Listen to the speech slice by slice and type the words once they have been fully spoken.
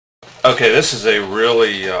Okay, this is a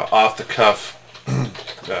really off-the-cuff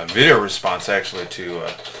video response, actually, to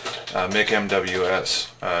mickmws,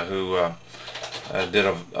 who did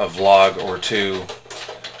a vlog or two,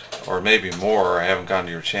 or maybe more. I haven't gone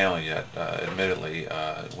to your channel yet, admittedly.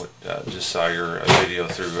 Just saw your video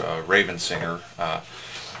through Raven Singer.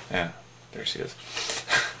 Yeah, there she is.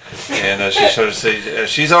 And she showed us.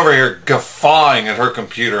 She's over here guffawing at her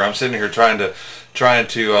computer. I'm sitting here trying to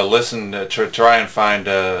listen, to try and find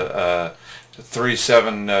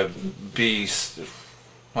 37B.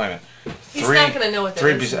 Wait a minute. He's not going to know what that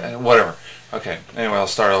is. Whatever. Okay. Anyway, I'll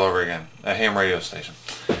start all over again. A ham radio station.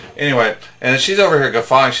 Anyway, and she's over here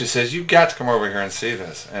guffawing. She says, "You've got to come over here and see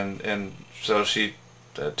this." And so she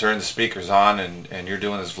turned the speakers on, and you're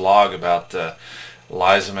doing this vlog about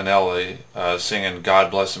Liza Minelli singing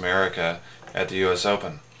 "God Bless America" at the U.S.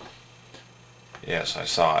 Open. Yes, I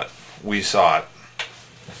saw it. We saw it.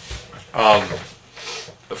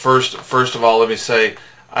 First of all, let me say,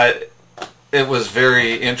 it was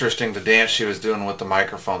very interesting the dance she was doing with the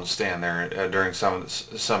microphone stand there during some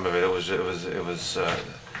of it. It was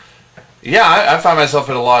yeah, I find myself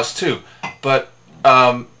at a loss too. But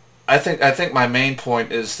I think my main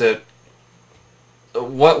point is that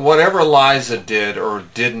whatever Liza did or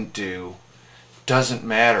didn't do doesn't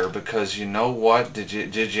matter, because you know what? Did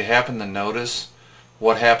you happen to notice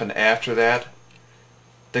what happened after that?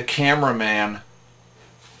 The cameraman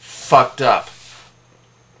fucked up.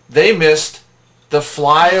 They missed the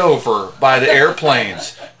flyover by the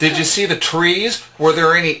airplanes. Did you see the trees? Were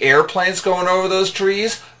there any airplanes going over those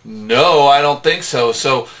trees? No, I don't think so.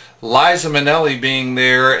 So Liza Minelli being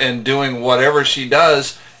there and doing whatever she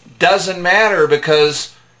does doesn't matter,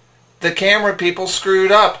 because the camera people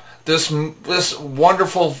screwed up. This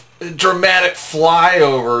wonderful dramatic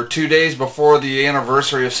flyover 2 days before the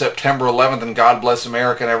anniversary of September 11th and God Bless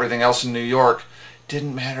America and everything else in New York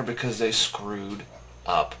didn't matter, because they screwed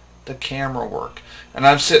up the camera work. And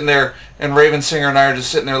I'm sitting there, and Raven Singer and I are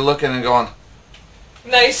just sitting there looking and going,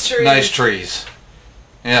 nice trees. Nice trees.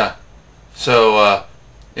 Yeah. So,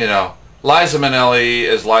 you know, Liza Minelli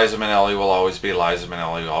is Liza Minelli, will always be Liza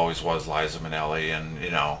Minelli, always was Liza Minelli, and,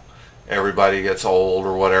 you know, everybody gets old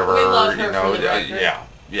or whatever. We love her, you know, for the record.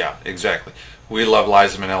 yeah, exactly. We love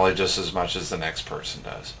Liza Minelli just as much as the next person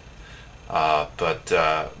does.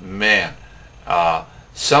 Man,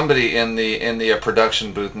 somebody in the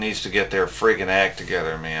production booth needs to get their friggin' act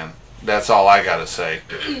together, man. That's all I gotta say.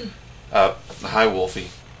 Hi, Wolfie.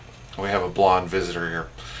 We have a blonde visitor here.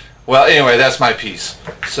 Well, anyway, that's my piece.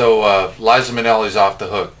 So Liza Minnelli's off the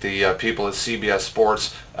hook. The people at CBS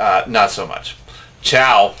Sports, not so much.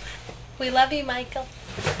 Ciao. We love you, Michael.